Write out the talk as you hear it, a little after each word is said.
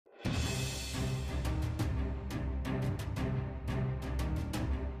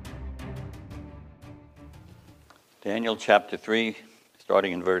Daniel chapter 3,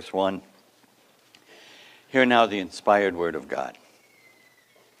 starting in verse 1. Hear now the inspired word of God.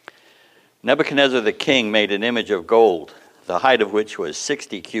 Nebuchadnezzar the king made an image of gold, the height of which was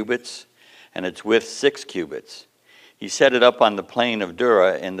 60 cubits, and its width 6 cubits. He set it up on the plain of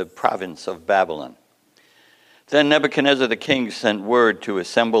Dura in the province of Babylon. Then Nebuchadnezzar the king sent word to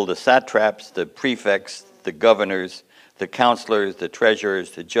assemble the satraps, the prefects, the governors, the counselors, the treasurers,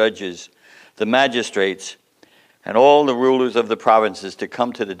 the judges, the magistrates, and all the rulers of the provinces to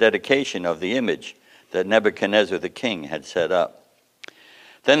come to the dedication of the image that Nebuchadnezzar the king had set up.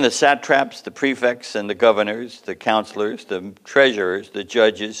 Then the satraps, the prefects, and the governors, the counselors, the treasurers, the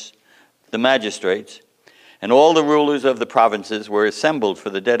judges, the magistrates, and all the rulers of the provinces were assembled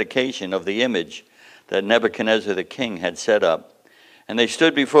for the dedication of the image that Nebuchadnezzar the king had set up. And they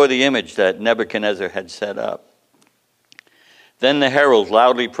stood before the image that Nebuchadnezzar had set up. Then the herald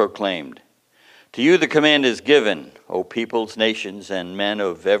loudly proclaimed, "To you the command is given, O peoples, nations, and men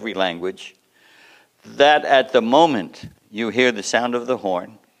of every language, that at the moment you hear the sound of the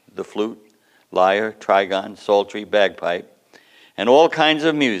horn, the flute, lyre, trigon, psaltery, bagpipe, and all kinds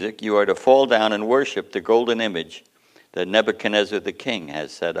of music, you are to fall down and worship the golden image that Nebuchadnezzar the king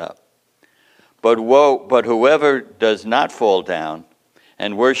has set up. But whoever does not fall down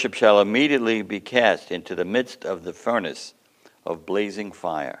and worship shall immediately be cast into the midst of the furnace of blazing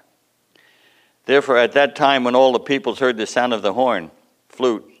fire." Therefore, at that time when all the peoples heard the sound of the horn,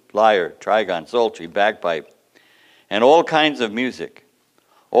 flute, lyre, trigon, psaltery, bagpipe, and all kinds of music,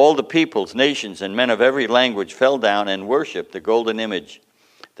 all the peoples, nations, and men of every language fell down and worshipped the golden image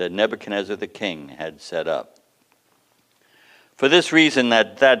that Nebuchadnezzar the king had set up. For this reason,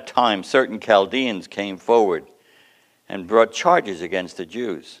 at that time, certain Chaldeans came forward and brought charges against the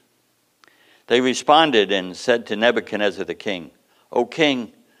Jews. They responded and said to Nebuchadnezzar the king, "O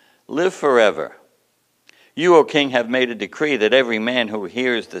king, live forever. You, O king, have made a decree that every man who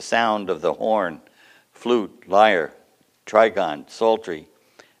hears the sound of the horn, flute, lyre, trigon, psaltery,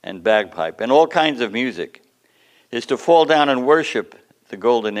 and bagpipe, and all kinds of music, is to fall down and worship the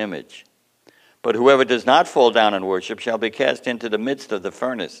golden image. But whoever does not fall down and worship shall be cast into the midst of the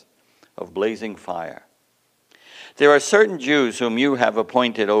furnace of blazing fire. There are certain Jews whom you have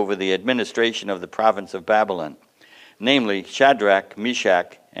appointed over the administration of the province of Babylon, namely Shadrach,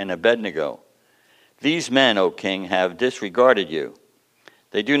 Meshach, and Abednego. These men, O king, have disregarded you.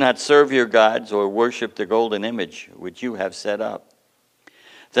 They do not serve your gods or worship the golden image which you have set up."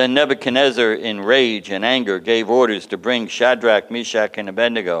 Then Nebuchadnezzar, in rage and anger, gave orders to bring Shadrach, Meshach, and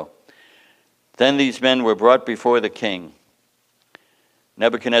Abednego. Then these men were brought before the king.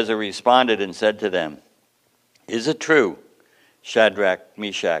 Nebuchadnezzar responded and said to them, "Is it true, Shadrach,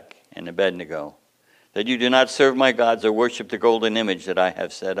 Meshach, and Abednego, that you do not serve my gods or worship the golden image that I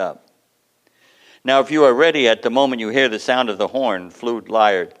have set up? Now if you are ready at the moment you hear the sound of the horn, flute,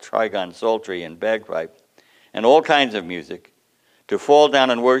 lyre, trigon, psaltery, and bagpipe, and all kinds of music, to fall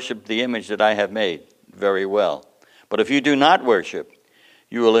down and worship the image that I have made, very well. But if you do not worship,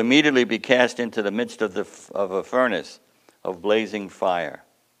 you will immediately be cast into the midst of a furnace of blazing fire.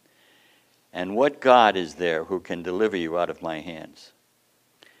 And what God is there who can deliver you out of my hands?"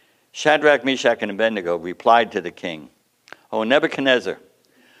 Shadrach, Meshach, and Abednego replied to the king, "O Nebuchadnezzar,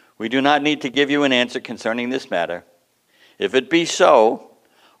 we do not need to give you an answer concerning this matter. If it be so,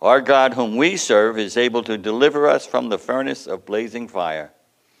 our God whom we serve is able to deliver us from the furnace of blazing fire,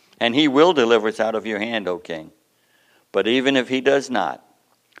 and he will deliver us out of your hand, O king. But even if he does not,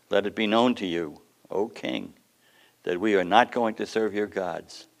 let it be known to you, O king, that we are not going to serve your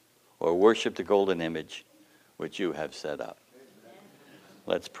gods or worship the golden image which you have set up."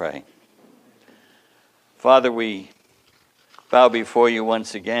 Let's pray. Father, we bow before you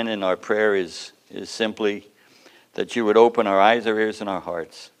once again, and our prayer is simply that you would open our eyes, our ears, and our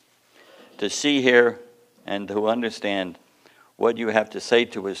hearts to see, hear, and to understand what you have to say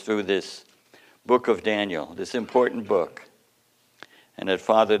to us through this book of Daniel, this important book. And that,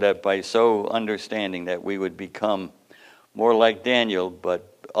 Father, that by so understanding that we would become more like Daniel,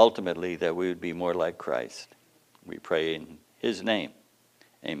 but ultimately that we would be more like Christ. We pray in his name.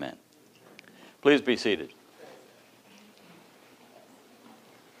 Amen. Please be seated.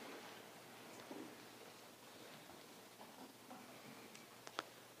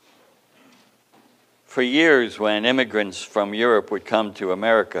 For years, when immigrants from Europe would come to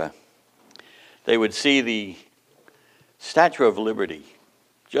America, they would see the Statue of Liberty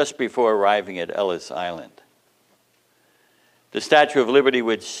just before arriving at Ellis Island. The Statue of Liberty,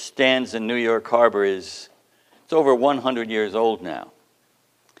 which stands in New York Harbor, it's over 100 years old now.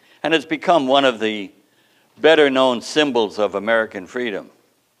 And it's become one of the better known symbols of American freedom.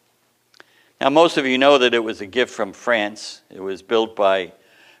 Now, most of you know that it was a gift from France. It was built by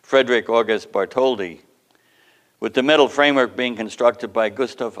Frederick August Bartholdi, with the metal framework being constructed by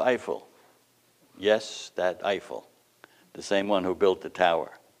Gustave Eiffel. Yes, that Eiffel, the same one who built the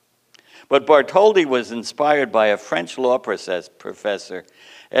tower. But Bartholdi was inspired by a French law professor,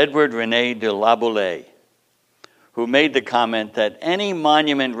 Edward René de Laboulaye, who made the comment that any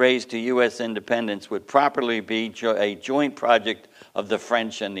monument raised to U.S. independence would properly be a joint project of the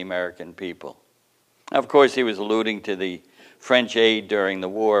French and the American people. Of course, he was alluding to the French aid during the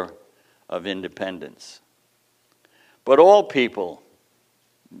War of Independence. But all people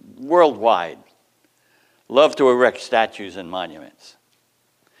worldwide love to erect statues and monuments.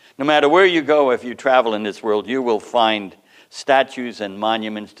 No matter where you go, if you travel in this world, you will find statues and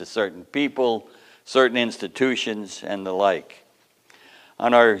monuments to certain people, certain institutions, and the like.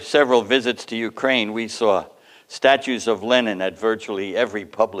 On our several visits to Ukraine, we saw statues of Lenin at virtually every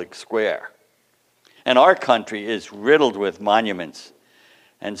public square. And our country is riddled with monuments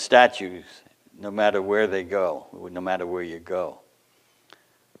and statues, no matter where they go, no matter where you go.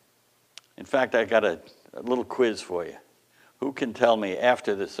 In fact, I got a little quiz for you. Who can tell me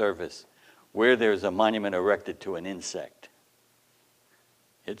after the service where there's a monument erected to an insect?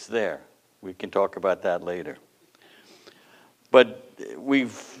 It's there. We can talk about that later. But we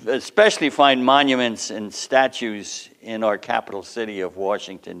especially find monuments and statues in our capital city of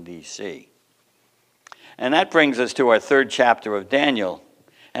Washington, D.C. And that brings us to our third chapter of Daniel,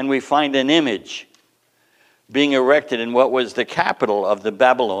 and we find an image being erected in what was the capital of the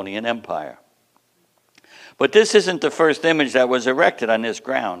Babylonian Empire. But this isn't the first image that was erected on this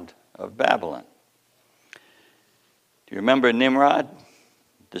ground of Babylon. Do you remember Nimrod,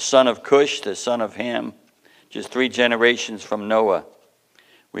 the son of Cush, the son of Ham, just 3 generations from Noah?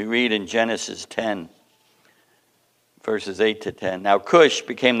 We read in Genesis 10, verses 8 to 10. Now Cush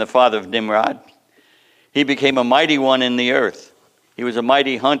became the father of Nimrod. He became a mighty one in the earth. He was a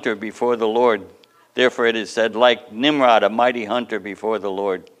mighty hunter before the Lord. Therefore it is said, like Nimrod, a mighty hunter before the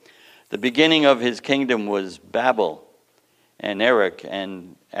Lord. The beginning of his kingdom was Babel and Erech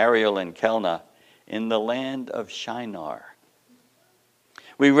and Ariel and Kelna in the land of Shinar.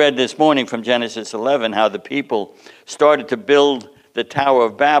 We read this morning from Genesis 11 how the people started to build the Tower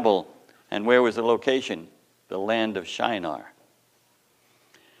of Babel. And where was the location? The land of Shinar.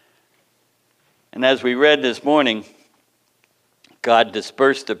 And as we read this morning, God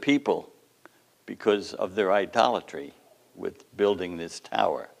dispersed the people because of their idolatry with building this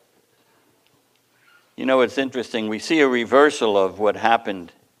tower. You know, it's interesting. We see a reversal of what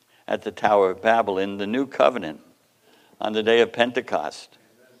happened at the Tower of Babel in the New Covenant on the day of Pentecost,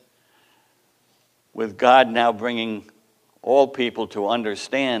 with God now bringing all people to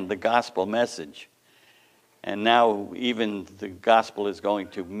understand the gospel message. And now even the gospel is going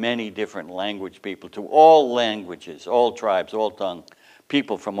to many different language people, to all languages, all tribes, all tongue,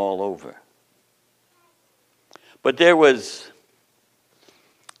 people from all over. But where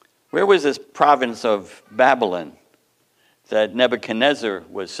was this province of Babylon that Nebuchadnezzar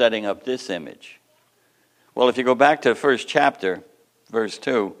was setting up this image? Well, if you go back to the first chapter, verse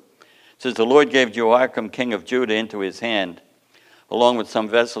 2, it says, the Lord gave Joachim, king of Judah, into his hand, along with some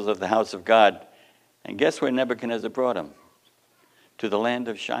vessels of the house of God. And guess where Nebuchadnezzar brought him? To the land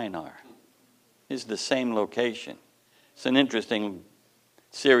of Shinar. It's the same location. It's an interesting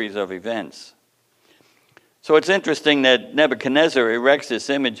series of events. So it's interesting that Nebuchadnezzar erects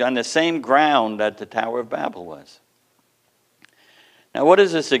this image on the same ground that the Tower of Babel was. Now, what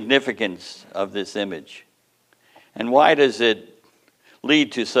is the significance of this image? And why does it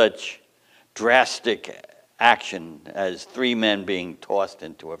lead to such drastic action as 3 men being tossed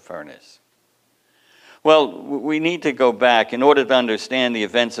into a furnace? Well, we need to go back. In order to understand the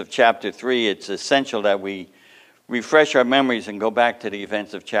events of chapter 3, it's essential that we refresh our memories and go back to the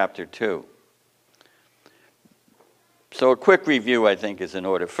events of chapter 2. So a quick review, I think, is in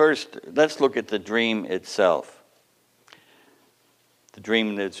order. First, let's look at the dream itself. The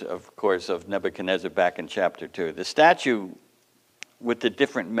dream is, of course, of Nebuchadnezzar back in chapter 2. The statue with the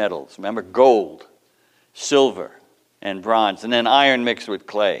different metals, remember, gold, silver, and bronze, and then iron mixed with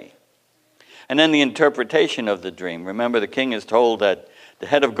clay. And then the interpretation of the dream. Remember, the king is told that the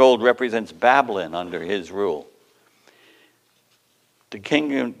head of gold represents Babylon under his rule. The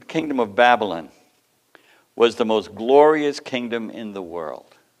kingdom of Babylon was the most glorious kingdom in the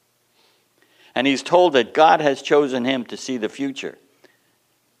world. And he's told that God has chosen him to see the future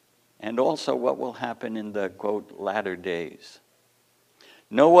and also what will happen in the, quote, latter days.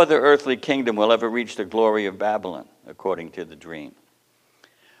 No other earthly kingdom will ever reach the glory of Babylon, according to the dream.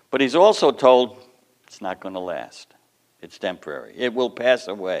 But he's also told it's not going to last. It's temporary. It will pass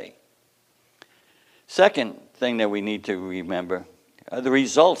away. Second thing that we need to remember are the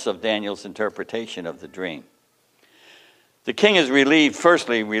results of Daniel's interpretation of the dream. The king is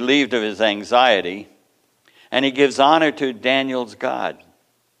relieved of his anxiety, and he gives honor to Daniel's God.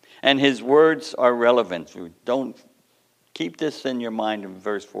 And his words are relevant. Don't keep this in your mind in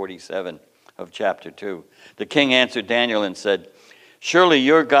verse 47 of chapter 2. The king answered Daniel and said, "Surely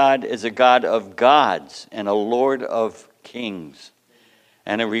your God is a God of gods and a Lord of kings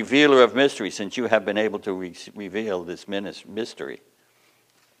and a revealer of mysteries, since you have been able to reveal this mystery."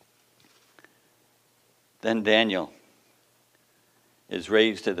 Then Daniel is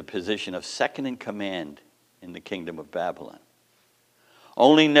raised to the position of second in command in the kingdom of Babylon.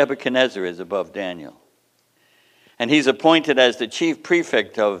 Only Nebuchadnezzar is above Daniel. And he's appointed as the chief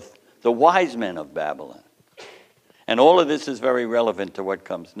prefect of the wise men of Babylon. And all of this is very relevant to what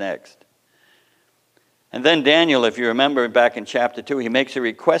comes next. And then Daniel, if you remember back in chapter 2, he makes a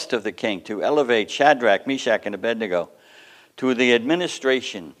request of the king to elevate Shadrach, Meshach, and Abednego to the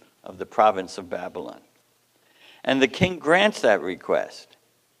administration of the province of Babylon. And the king grants that request.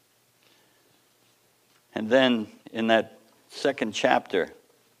 And then in that second chapter,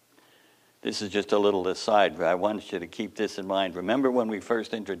 this is just a little aside, but I want you to keep this in mind. Remember when we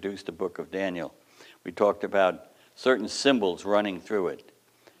first introduced the book of Daniel, we talked about certain symbols running through it.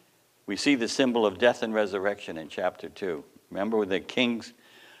 We see the symbol of death and resurrection in chapter 2. Remember when the kings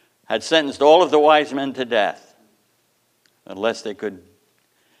had sentenced all of the wise men to death unless they could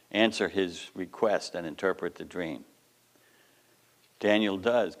answer his request and interpret the dream. Daniel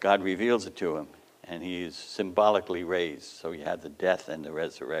does. God reveals it to him, and he is symbolically raised. So you have the death and the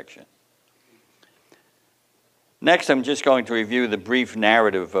resurrection. Next, I'm just going to review the brief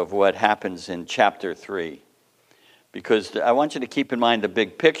narrative of what happens in chapter 3, because I want you to keep in mind the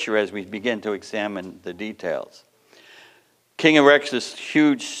big picture as we begin to examine the details. King erects this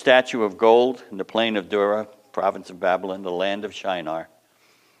huge statue of gold in the plain of Dura, province of Babylon, the land of Shinar.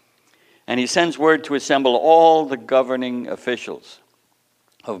 And he sends word to assemble all the governing officials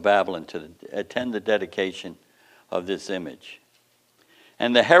of Babylon to attend the dedication of this image.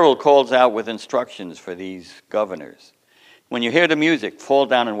 And the herald calls out with instructions for these governors. When you hear the music, fall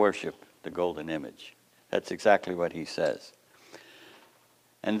down and worship the golden image. That's exactly what he says.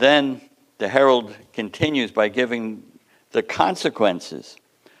 And then the herald continues by giving the consequences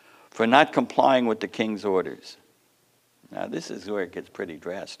for not complying with the king's orders. Now, this is where it gets pretty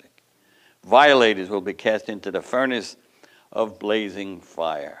drastic. Violators will be cast into the furnace of blazing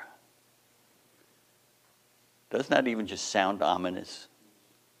fire. Doesn't that even just sound ominous?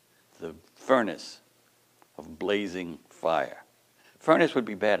 The furnace of blazing fire. Furnace would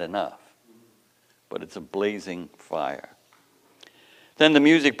be bad enough, but it's a blazing fire. Then the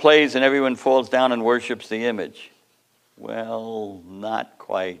music plays and everyone falls down and worships the image. Well, not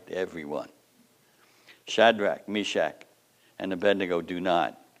quite everyone. Shadrach, Meshach, and Abednego do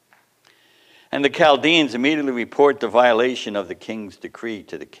not. And the Chaldeans immediately report the violation of the king's decree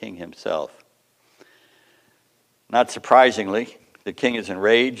to the king himself. Not surprisingly, the king is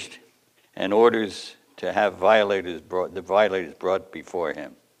enraged and orders to have the violators brought before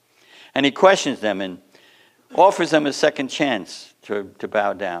him. And he questions them and offers them a second chance to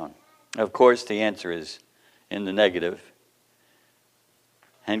bow down. Of course, the answer is in the negative.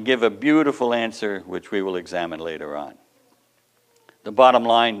 And give a beautiful answer, which we will examine later on. The bottom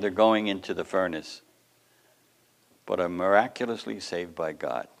line, they're going into the furnace, but are miraculously saved by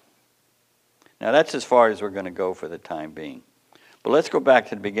God. Now, that's as far as we're going to go for the time being. But let's go back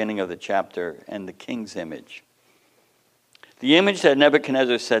to the beginning of the chapter and the king's image. The image that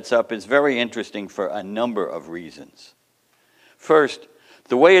Nebuchadnezzar sets up is very interesting for a number of reasons. First,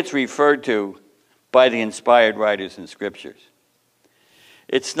 the way it's referred to by the inspired writers in scriptures.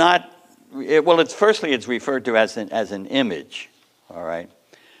 It's referred to as an image, all right?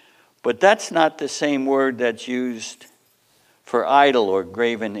 But that's not the same word that's used for idol or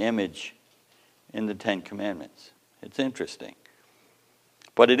graven image in the Ten Commandments. It's interesting.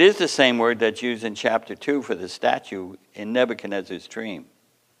 But it is the same word that's used in chapter 2 for the statue in Nebuchadnezzar's dream.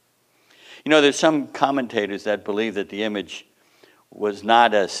 You know, there's some commentators that believe that the image was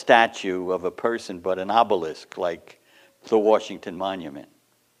not a statue of a person, but an obelisk like the Washington Monument.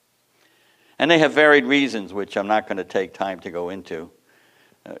 And they have varied reasons, which I'm not going to take time to go into,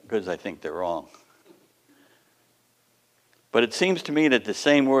 because I think they're wrong. But it seems to me that the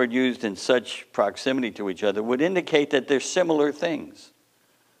same word used in such proximity to each other would indicate that they're similar things.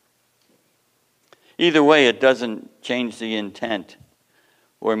 Either way, it doesn't change the intent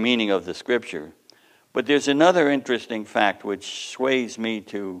or meaning of the scripture. But there's another interesting fact which sways me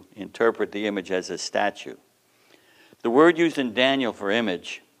to interpret the image as a statue. The word used in Daniel for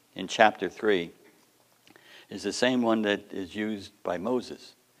image in chapter 3 is the same one that is used by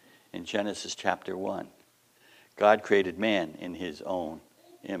Moses in Genesis chapter 1. God created man in his own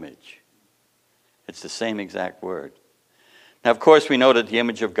image. It's the same exact word. Now, of course, we know that the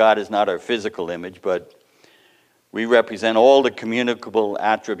image of God is not our physical image, but we represent all the communicable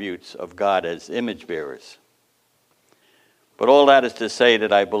attributes of God as image bearers. But all that is to say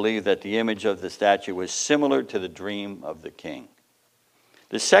that I believe that the image of the statue was similar to the dream of the king.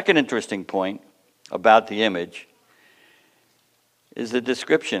 The second interesting point about the image is the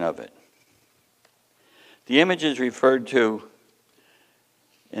description of it. The image is referred to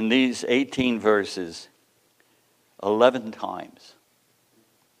in these 18 verses 11 times.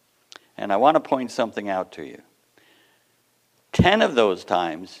 And I want to point something out to you. 10 of those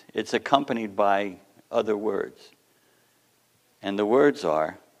times, it's accompanied by other words. And the words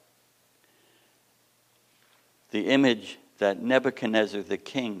are, the image that Nebuchadnezzar the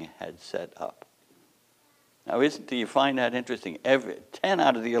king had set up. Now, do you find that interesting? 10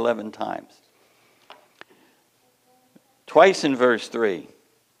 out of the 11 times. Twice in verse 3,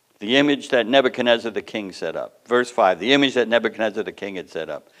 the image that Nebuchadnezzar the king set up. Verse 5, the image that Nebuchadnezzar the king had set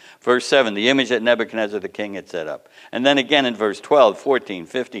up. Verse 7, the image that Nebuchadnezzar the king had set up. And then again in verse 12, 14,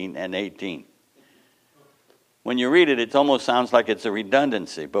 15, and 18. When you read it, it almost sounds like it's a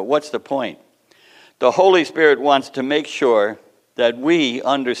redundancy. But what's the point? The Holy Spirit wants to make sure that we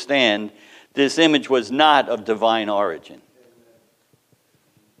understand this image was not of divine origin.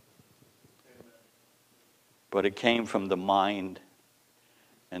 But it came from the mind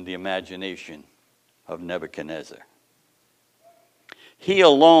and the imagination of Nebuchadnezzar. He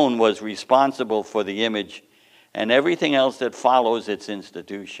alone was responsible for the image and everything else that follows its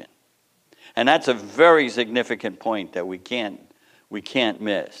institution. And that's a very significant point that we can't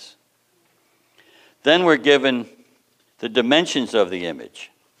miss. Then we're given the dimensions of the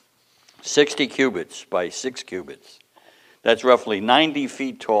image. 60 cubits by 6 cubits. That's roughly 90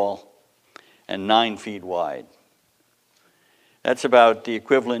 feet tall and 9 feet wide. That's about the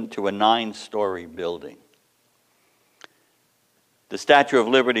equivalent to a 9-story building. The Statue of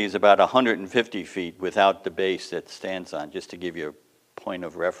Liberty is about 150 feet without the base that it stands on, just to give you a point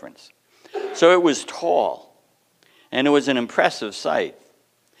of reference. So it was tall, and it was an impressive sight.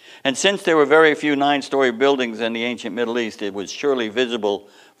 And since there were very few 9-story buildings in the ancient Middle East, it was surely visible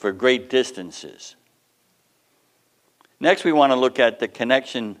for great distances. Next, we want to look at the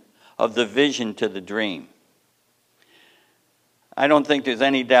connection of the vision to the dream. I don't think there's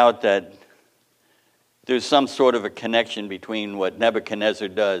any doubt that there's some sort of a connection between what Nebuchadnezzar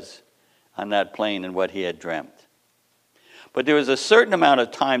does on that plain and what he had dreamt. But there was a certain amount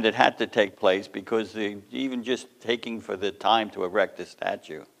of time that had to take place because even just taking for the time to erect the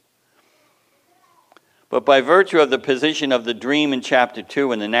statue. But by virtue of the position of the dream in chapter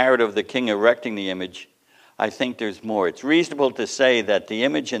 2 and the narrative of the king erecting the image, I think there's more. It's reasonable to say that the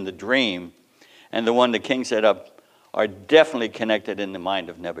image in the dream and the one the king set up are definitely connected in the mind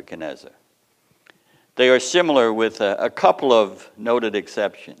of Nebuchadnezzar. They are similar with a couple of noted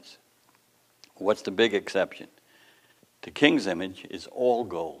exceptions. What's the big exception? The king's image is all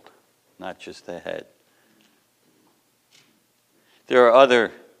gold, not just the head. There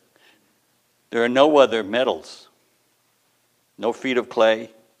are no other metals. No feet of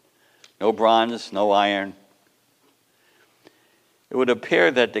clay, no bronze, no iron. It would appear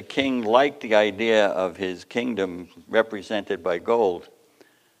that the king liked the idea of his kingdom represented by gold,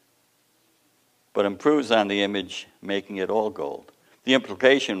 but improves on the image, making it all gold. The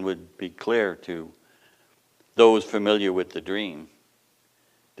implication would be clear to those familiar with the dream.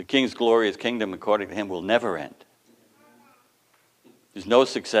 The king's glorious kingdom, according to him, will never end. There's no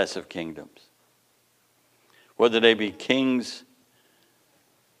successive kingdoms. Whether they be kings,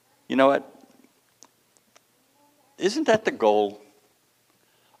 you know what? Isn't that the goal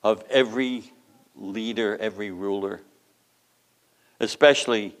of every leader, every ruler?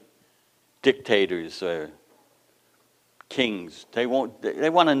 Especially dictators or kings. They want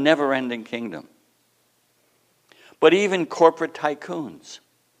a never-ending kingdom. But even corporate tycoons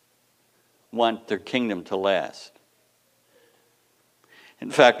want their kingdom to last. In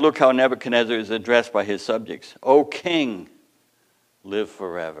fact, look how Nebuchadnezzar is addressed by his subjects. O king, live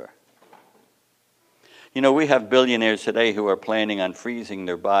forever. You know, we have billionaires today who are planning on freezing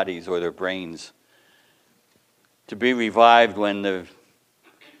their bodies or their brains to be revived when the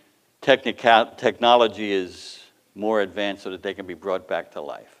technology is more advanced so that they can be brought back to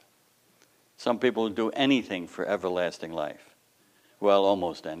life. Some people will do anything for everlasting life. Well,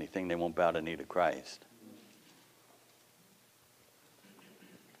 almost anything. They won't bow the knee to Christ.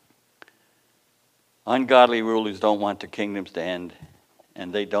 Ungodly rulers don't want their kingdoms to end,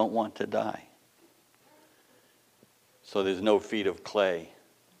 and they don't want to die. So there's no feet of clay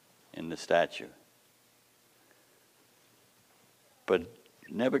in the statue. But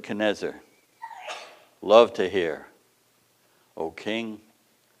Nebuchadnezzar loved to hear, "O king,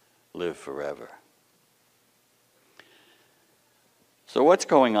 live forever." So what's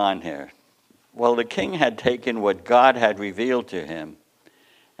going on here? Well, the king had taken what God had revealed to him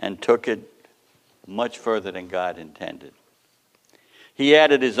and took it much further than God intended. He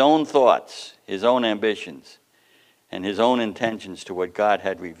added his own thoughts, his own ambitions, and his own intentions to what God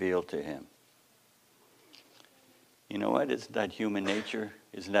had revealed to him. You know what? Isn't that human nature?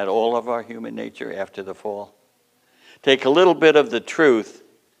 Isn't that all of our human nature after the fall? Take a little bit of the truth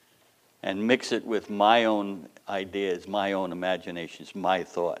and mix it with my own ideas, my own imaginations, my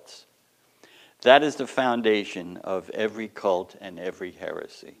thoughts. That is the foundation of every cult and every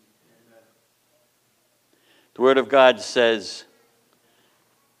heresy. The Word of God says,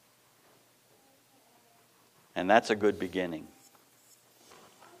 and that's a good beginning.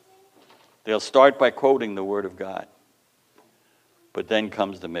 They'll start by quoting the Word of God, but then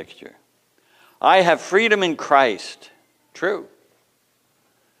comes the mixture. I have freedom in Christ. True.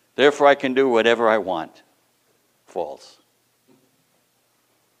 Therefore I can do whatever I want. False.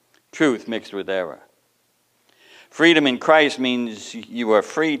 Truth mixed with error. Freedom in Christ means you are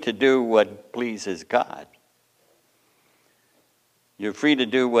free to do what pleases God. You're free to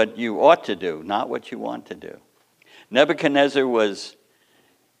do what you ought to do, not what you want to do. Nebuchadnezzar was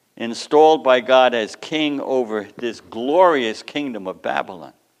installed by God as king over this glorious kingdom of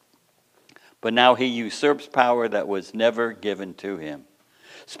Babylon. But now he usurps power that was never given to him.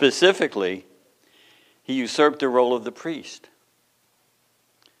 Specifically, he usurped the role of the priest.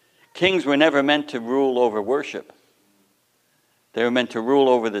 Kings were never meant to rule over worship. They were meant to rule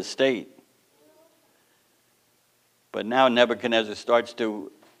over the state. But now Nebuchadnezzar starts to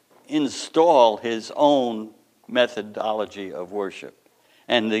install his own methodology of worship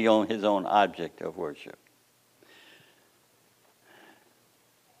and his own object of worship.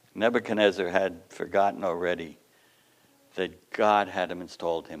 Nebuchadnezzar had forgotten already that God had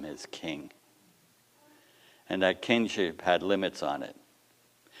installed him as king, and that kingship had limits on it.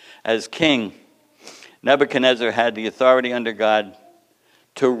 As king, Nebuchadnezzar had the authority under God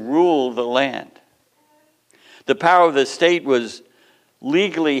to rule the land. The power of the state was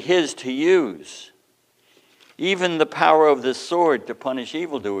legally his to use. Even the power of the sword to punish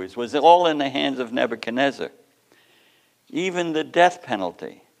evildoers was all in the hands of Nebuchadnezzar. Even the death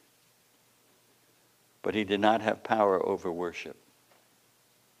penalty. But he did not have power over worship.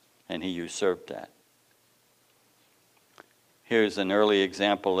 And he usurped that. Here's an early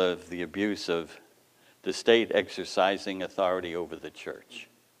example of the abuse of the state exercising authority over the church.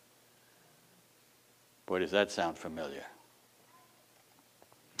 Boy, does that sound familiar.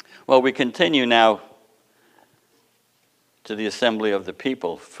 Well, we continue now to the assembly of the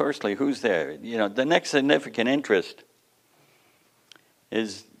people. Firstly, who's there? The next significant interest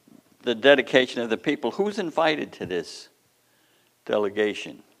is the dedication of the people. Who's invited to this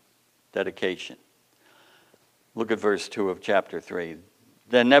dedication? Look at verse 2 of chapter 3.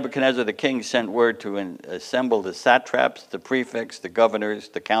 Then Nebuchadnezzar the king sent word to assemble the satraps, the prefects, the governors,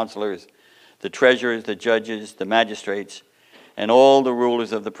 the counselors, the treasurers, the judges, the magistrates, and all the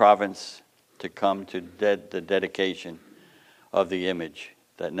rulers of the province to come to the dedication of the image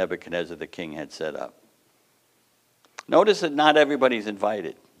that Nebuchadnezzar the king had set up. Notice that not everybody's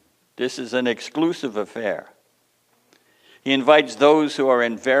invited. This is an exclusive affair. He invites those who are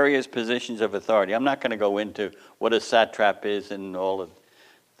in various positions of authority. I'm not going to go into what a satrap is and all of.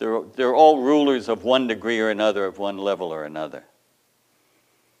 They're all rulers of one degree or another, of one level or another.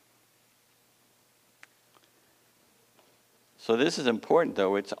 So this is important,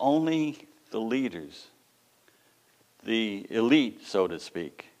 though. It's only the leaders, the elite, so to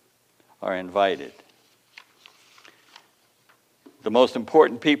speak, are invited. The most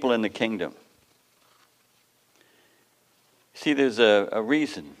important people in the kingdom. See, there's a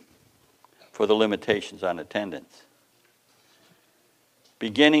reason for the limitations on attendance.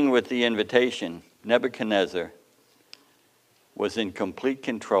 Beginning with the invitation, Nebuchadnezzar was in complete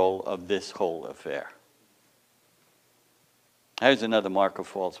control of this whole affair. There's another mark of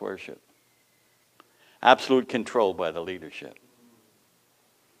false worship. Absolute control by the leadership.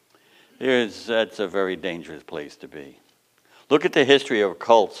 That's a very dangerous place to be. Look at the history of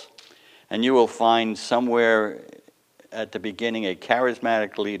cults, and you will find somewhere at the beginning a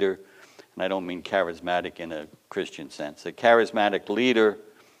charismatic leader, and I don't mean charismatic in a Christian sense, a charismatic leader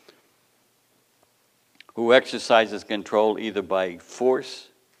who exercises control either by force,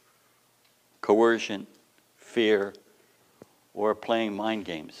 coercion, fear, or playing mind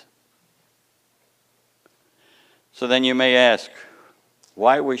games. So then you may ask,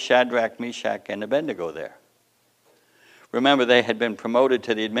 why were Shadrach, Meshach, and Abednego there? Remember, they had been promoted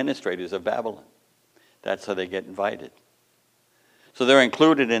to the administrators of Babylon. That's how they get invited. So they're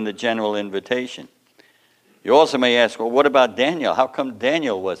included in the general invitation. You also may ask, well, what about Daniel? How come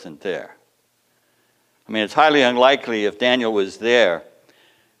Daniel wasn't there? I mean, it's highly unlikely if Daniel was there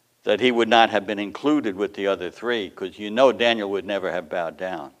that he would not have been included with the other three, because you know Daniel would never have bowed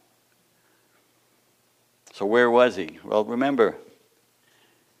down. So where was he? Well, remember,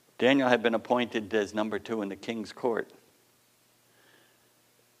 Daniel had been appointed as number 2 in the king's court.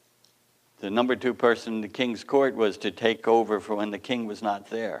 The number 2 person in the king's court was to take over for when the king was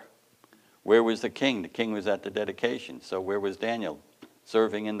not there. Where was the king? The king was at the dedication. So where was Daniel?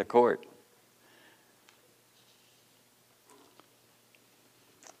 Serving in the court.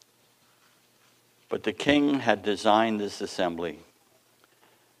 But the king had designed this assembly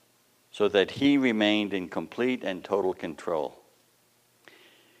so that he remained in complete and total control,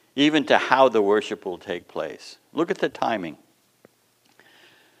 even to how the worship will take place. Look at the timing.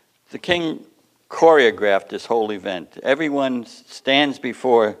 The king choreographed this whole event. Everyone stands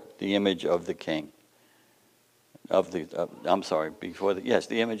before the image of the king. The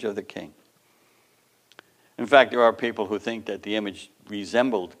image of the king. In fact, there are people who think that the image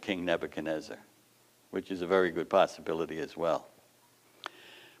resembled King Nebuchadnezzar, which is a very good possibility as well.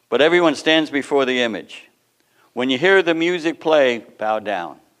 But everyone stands before the image. When you hear the music play, bow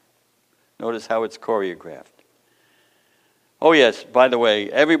down. Notice how it's choreographed. Oh yes, by the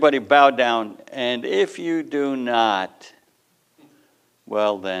way, everybody bow down, and if you do not,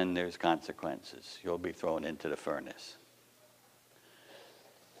 well then there's consequences. You'll be thrown into the furnace.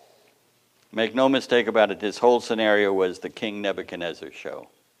 Make no mistake about it, this whole scenario was the King Nebuchadnezzar show.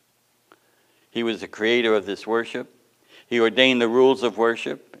 He was the creator of this worship. He ordained the rules of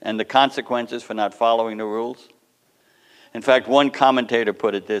worship and the consequences for not following the rules. In fact, one commentator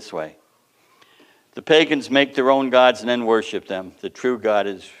put it this way: the pagans make their own gods and then worship them. The true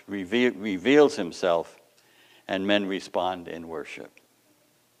God reveals himself, and men respond in worship.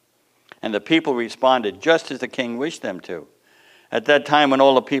 And the people responded just as the king wished them to. At that time when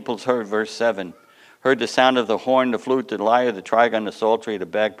all the peoples heard, verse 7, heard the sound of the horn, the flute, the lyre, the trigon, the psaltery, the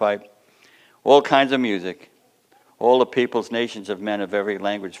bagpipe, all kinds of music, all the peoples, nations of men of every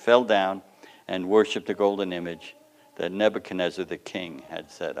language fell down and worshipped the golden image that Nebuchadnezzar the king had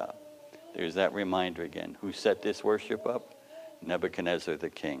set up. There's that reminder again. Who set this worship up? Nebuchadnezzar the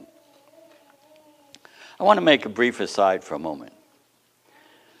king. I want to make a brief aside for a moment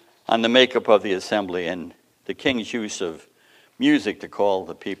on the makeup of the assembly and the king's use of music to call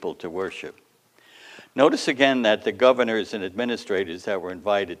the people to worship. Notice again that the governors and administrators that were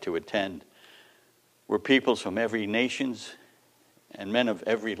invited to attend were peoples from every nation and men of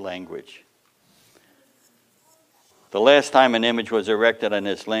every language. The last time an image was erected on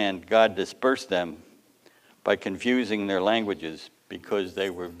this land, God dispersed them by confusing their languages because they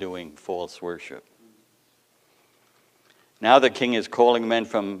were doing false worship. Now the king is calling men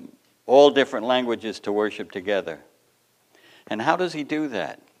from all different languages to worship together. And how does he do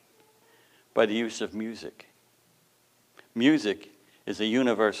that? By the use of music. Music is a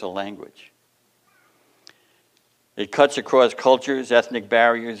universal language. It cuts across cultures, ethnic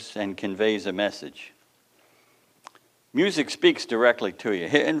barriers, and conveys a message. Music speaks directly to you.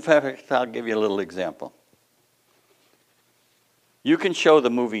 In fact, I'll give you a little example. You can show the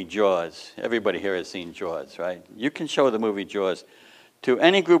movie Jaws. Everybody here has seen Jaws, right? You can show the movie Jaws to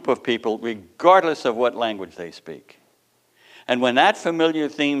any group of people, regardless of what language they speak. And when that familiar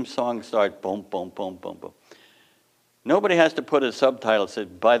theme song starts, boom, boom, boom, boom, boom, nobody has to put a subtitle that says,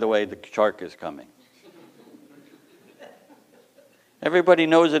 by the way, the shark is coming. Everybody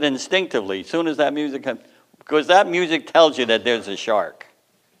knows it instinctively as soon as that music comes. Because that music tells you that there's a shark.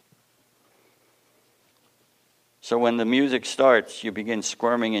 So when the music starts, you begin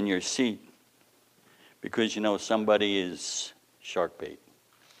squirming in your seat because you know somebody is shark bait.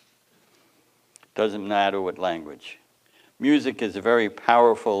 Doesn't matter what language. Music is a very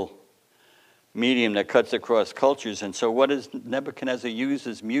powerful medium that cuts across cultures. And so what does Nebuchadnezzar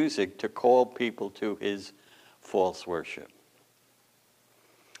uses music to call people to his false worship?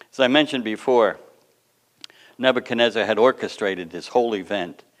 As I mentioned before, Nebuchadnezzar had orchestrated this whole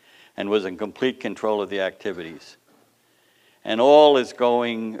event and was in complete control of the activities. And all is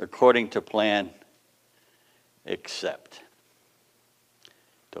going according to plan, except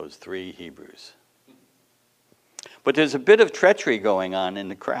those 3 Hebrews. But there's a bit of treachery going on in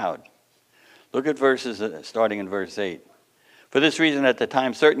the crowd. Look at verses starting in verse 8. For this reason, at the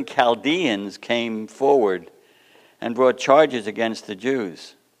time, certain Chaldeans came forward and brought charges against the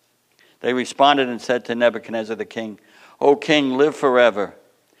Jews. They responded and said to Nebuchadnezzar the king, O king, live forever.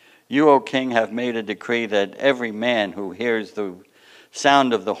 You, O king, have made a decree that every man who hears the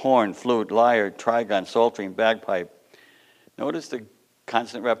sound of the horn, flute, lyre, trigon, psaltery, and bagpipe. Notice the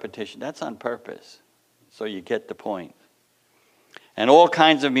constant repetition. That's on purpose, so you get the point. And all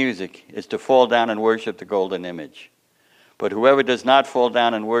kinds of music is to fall down and worship the golden image. But whoever does not fall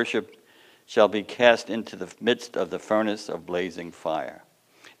down and worship shall be cast into the midst of the furnace of blazing fire.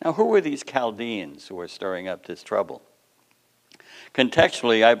 Now, who were these Chaldeans who were stirring up this trouble?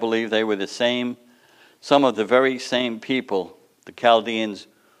 Contextually, I believe they were some of the very same people, the Chaldeans,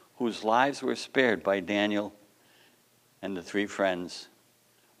 whose lives were spared by Daniel and the three friends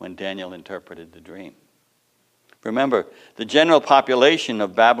when Daniel interpreted the dream. Remember, the general population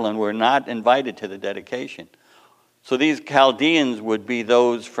of Babylon were not invited to the dedication. So these Chaldeans would be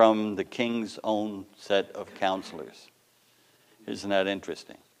those from the king's own set of counselors. Isn't that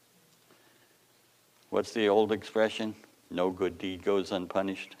interesting? What's the old expression? No good deed goes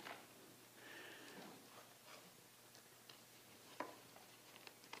unpunished.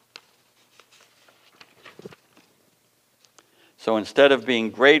 So instead of being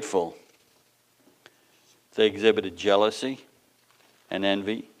grateful, they exhibited jealousy and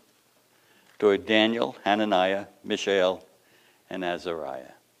envy toward Daniel, Hananiah, Mishael, and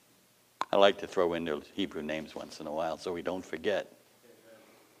Azariah. I like to throw in their Hebrew names once in a while so we don't forget.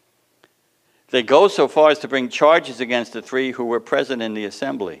 They go so far as to bring charges against the three who were present in the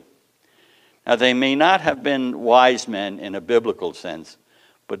assembly. Now, they may not have been wise men in a biblical sense,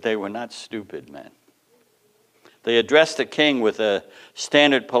 but they were not stupid men. They addressed the king with a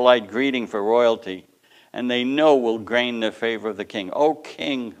standard polite greeting for royalty, and they know will gain the favor of the king. Oh,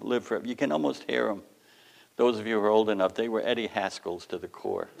 king, live forever. You can almost hear them. Those of you who are old enough, they were Eddie Haskells to the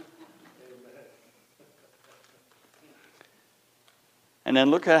core. And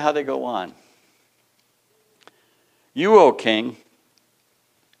then look at how they go on. You, O king,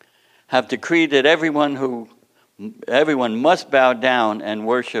 have decreed that everyone must bow down and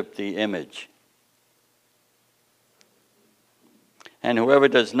worship the image. And whoever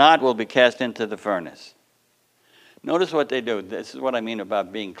does not will be cast into the furnace. Notice what they do. This is what I mean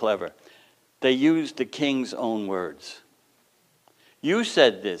about being clever. They used the king's own words. You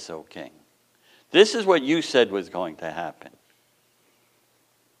said this, O king. This is what you said was going to happen.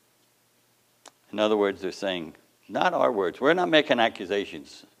 In other words, they're saying, not our words. We're not making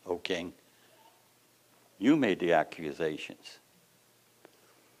accusations, O king. You made the accusations.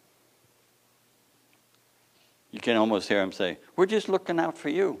 You can almost hear him say, we're just looking out for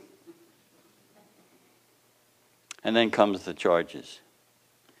you. And then comes the charges.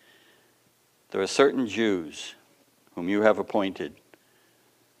 There are certain Jews whom you have appointed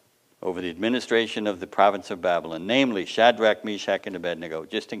over the administration of the province of Babylon, namely Shadrach, Meshach, and Abednego,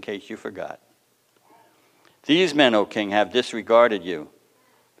 just in case you forgot. These men, O king, have disregarded you.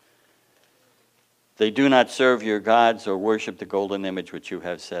 They do not serve your gods or worship the golden image which you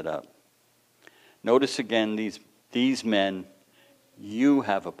have set up. Notice again, these men you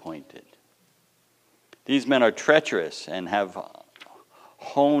have appointed. These men are treacherous and have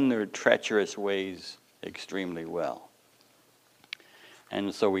honed their treacherous ways extremely well.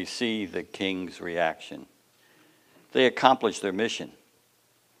 And so we see the king's reaction. They accomplished their mission.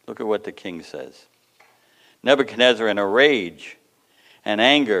 Look at what the king says. Nebuchadnezzar, in a rage and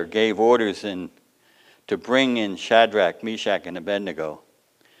anger, gave orders to bring in Shadrach, Meshach, and Abednego.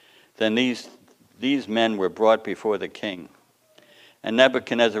 Then these men were brought before the king. And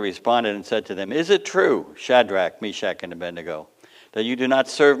Nebuchadnezzar responded and said to them, Is it true, Shadrach, Meshach, and Abednego, that you do not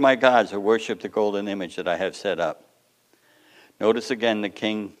serve my gods or worship the golden image that I have set up? Notice again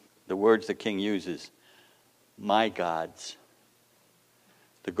the words the king uses. My gods,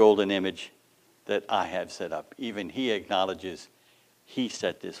 the golden image that I have set up. Even he acknowledges he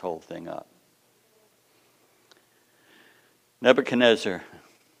set this whole thing up. Nebuchadnezzar,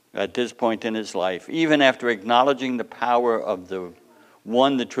 at this point in his life, even after acknowledging the power of the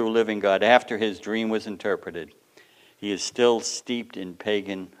true living God, after his dream was interpreted, he is still steeped in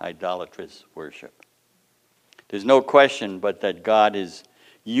pagan, idolatrous worship. There's no question but that God is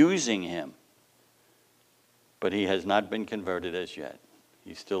using him, but he has not been converted as yet.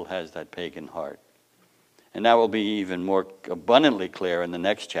 He still has that pagan heart. And that will be even more abundantly clear in the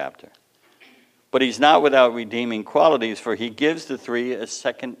next chapter. But he's not without redeeming qualities, for he gives the three a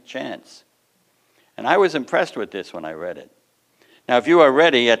second chance. And I was impressed with this when I read it. Now, if you are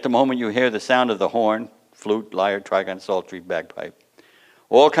ready, at the moment you hear the sound of the horn, flute, lyre, trigon, psaltery, bagpipe,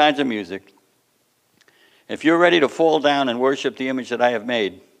 all kinds of music, if you're ready to fall down and worship the image that I have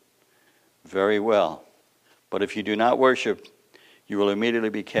made, very well. But if you do not worship, You will immediately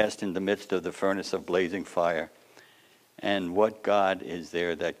be cast in the midst of the furnace of blazing fire. And what God is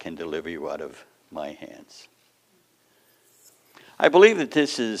there that can deliver you out of my hands? I believe that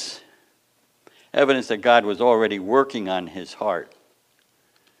this is evidence that God was already working on his heart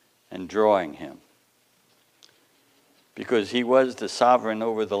and drawing him, because he was the sovereign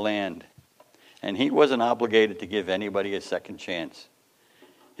over the land, and he wasn't obligated to give anybody a second chance.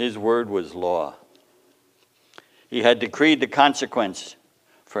 His word was law. He had decreed the consequence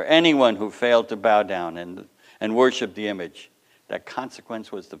for anyone who failed to bow down and worship the image. That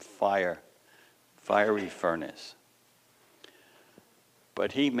consequence was the fiery furnace.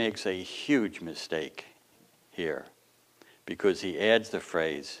 But he makes a huge mistake here, because he adds the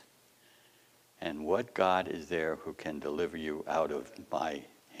phrase, and what God is there who can deliver you out of my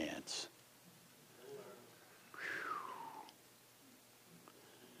hands?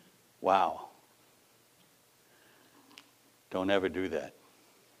 Wow. Don't ever do that.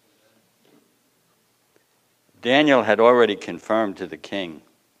 Daniel had already confirmed to the king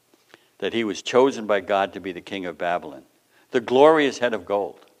that he was chosen by God to be the king of Babylon, the glorious head of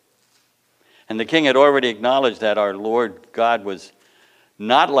gold. And the king had already acknowledged that our Lord God was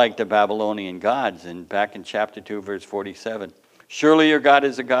not like the Babylonian gods, and back in chapter 2, verse 47. Surely your God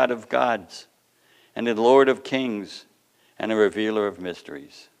is a God of gods, and a Lord of kings, and a revealer of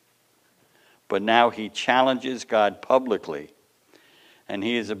mysteries. But now he challenges God publicly, and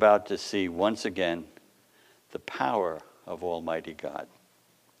he is about to see once again the power of Almighty God.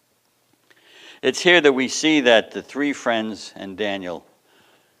 It's here that we see that the three friends and Daniel,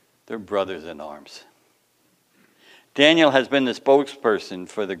 they're brothers in arms. Daniel has been the spokesperson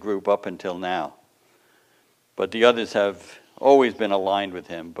for the group up until now, but the others have always been aligned with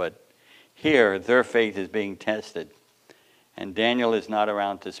him. But here, their faith is being tested, and Daniel is not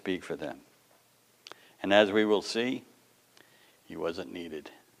around to speak for them. And as we will see, he wasn't needed.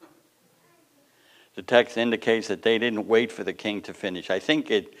 The text indicates that they didn't wait for the king to finish. I think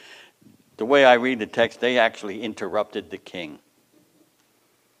the way I read the text, they actually interrupted the king.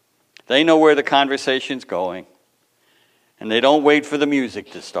 They know where the conversation's going, and they don't wait for the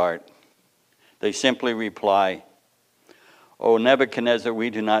music to start. They simply reply, "O Nebuchadnezzar, we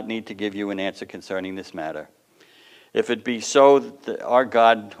do not need to give you an answer concerning this matter. If it be so that our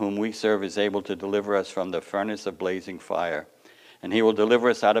God whom we serve is able to deliver us from the furnace of blazing fire, and he will deliver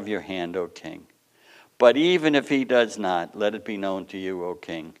us out of your hand, O king. But even if he does not, let it be known to you, O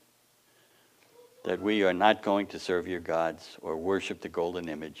king, that we are not going to serve your gods or worship the golden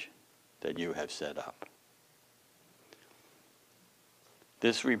image that you have set up."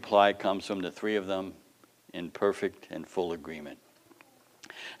 This reply comes from the three of them in perfect and full agreement,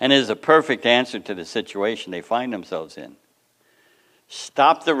 and is a perfect answer to the situation they find themselves in.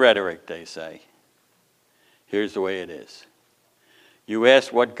 Stop the rhetoric, they say. Here's the way it is. You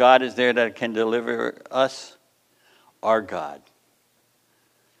ask what God is there that can deliver us? Our God.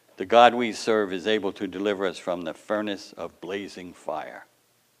 The God we serve is able to deliver us from the furnace of blazing fire.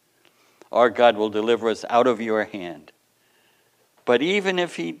 Our God will deliver us out of your hand. But even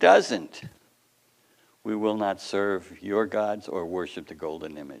if he doesn't, we will not serve your gods or worship the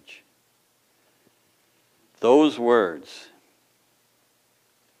golden image. Those words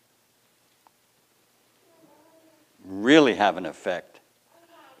really have an effect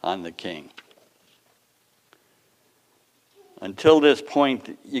on the king. Until this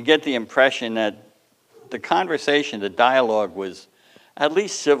point, you get the impression that the conversation, the dialogue was at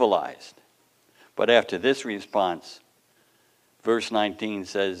least civilized. But after this response, verse 19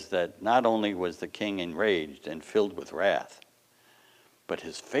 says that not only was the king enraged and filled with wrath, but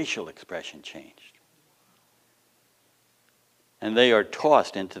his facial expression changed. And they are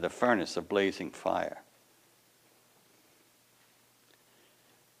tossed into the furnace of blazing fire.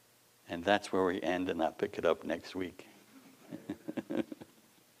 And that's where we end, and I'll pick it up next week.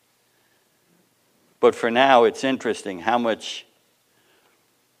 But for now, it's interesting how much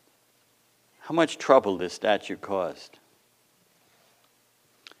trouble this statue caused.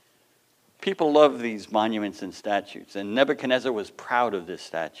 People love these monuments and statues, and Nebuchadnezzar was proud of this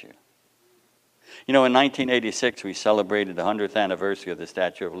statue. You know, in 1986, we celebrated the 100th anniversary of the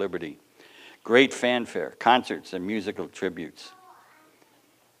Statue of Liberty. Great fanfare, concerts, and musical tributes.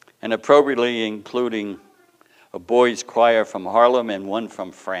 And appropriately including a boys' choir from Harlem and one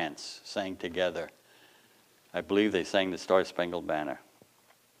from France sang together. I believe they sang the Star-Spangled Banner.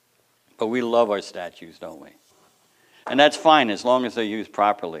 But we love our statues, don't we? And that's fine as long as they're used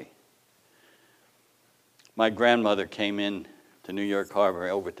properly. My grandmother came in to New York Harbor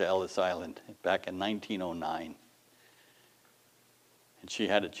over to Ellis Island back in 1909. And she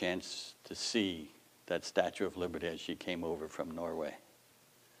had a chance to see that Statue of Liberty as she came over from Norway.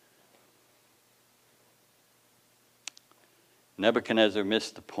 Nebuchadnezzar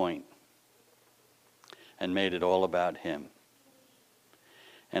missed the point and made it all about him.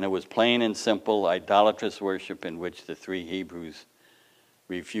 And it was plain and simple idolatrous worship in which the three Hebrews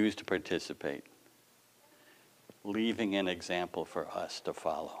refused to participate, leaving an example for us to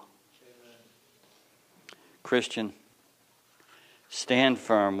follow. Amen. Christian, stand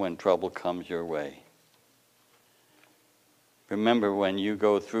firm when trouble comes your way. Remember, when you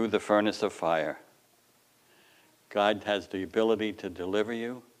go through the furnace of fire, God has the ability to deliver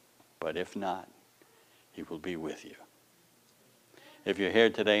you, but if not, he will be with you. If you're here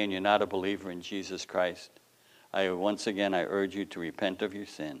today and you're not a believer in Jesus Christ, once again I urge you to repent of your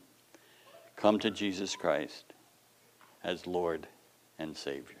sin. Come to Jesus Christ as Lord and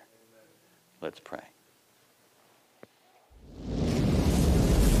Savior. Let's pray.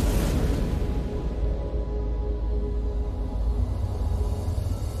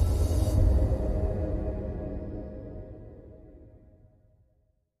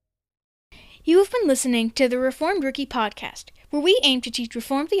 You have been listening to the Reformed Rookie Podcast, where we aim to teach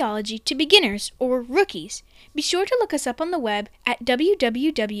Reformed theology to beginners or rookies. Be sure to look us up on the web at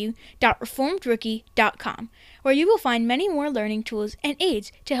www.reformedrookie.com, where you will find many more learning tools and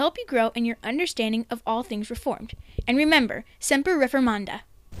aids to help you grow in your understanding of all things Reformed. And remember, Semper Reformanda.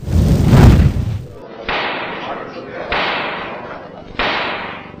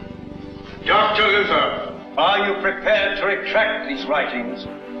 Dr. Luther, are you prepared to retract these writings?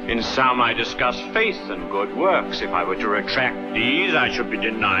 In some, I discuss faith and good works. If I were to retract these, I should be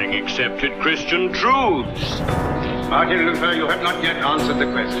denying accepted Christian truths. Martin Luther, you have not yet answered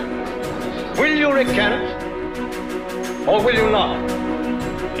the question. Will you recant, or will you not?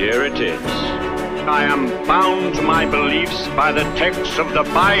 Here it is. I am bound to my beliefs by the texts of the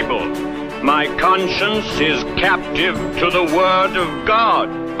Bible. My conscience is captive to the Word of God.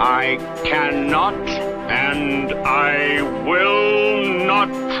 I cannot and I will not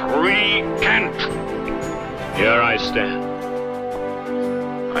recant. Here I stand.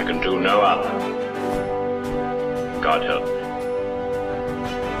 I can do no other. God help me.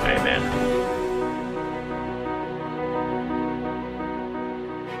 Amen.